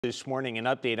This morning, an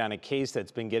update on a case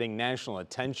that's been getting national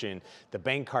attention. The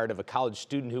bank card of a college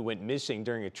student who went missing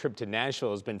during a trip to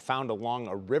Nashville has been found along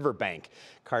a riverbank.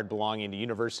 Card belonging to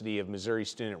University of Missouri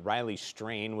student Riley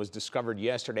Strain was discovered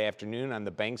yesterday afternoon on the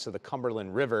banks of the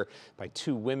Cumberland River by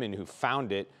two women who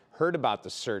found it, heard about the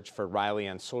search for Riley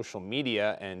on social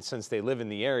media, and since they live in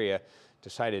the area,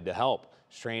 decided to help.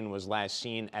 Strain was last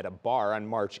seen at a bar on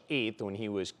March 8th when he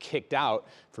was kicked out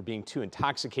for being too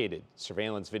intoxicated.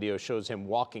 Surveillance video shows him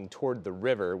walking toward the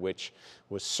river, which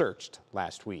was searched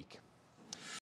last week.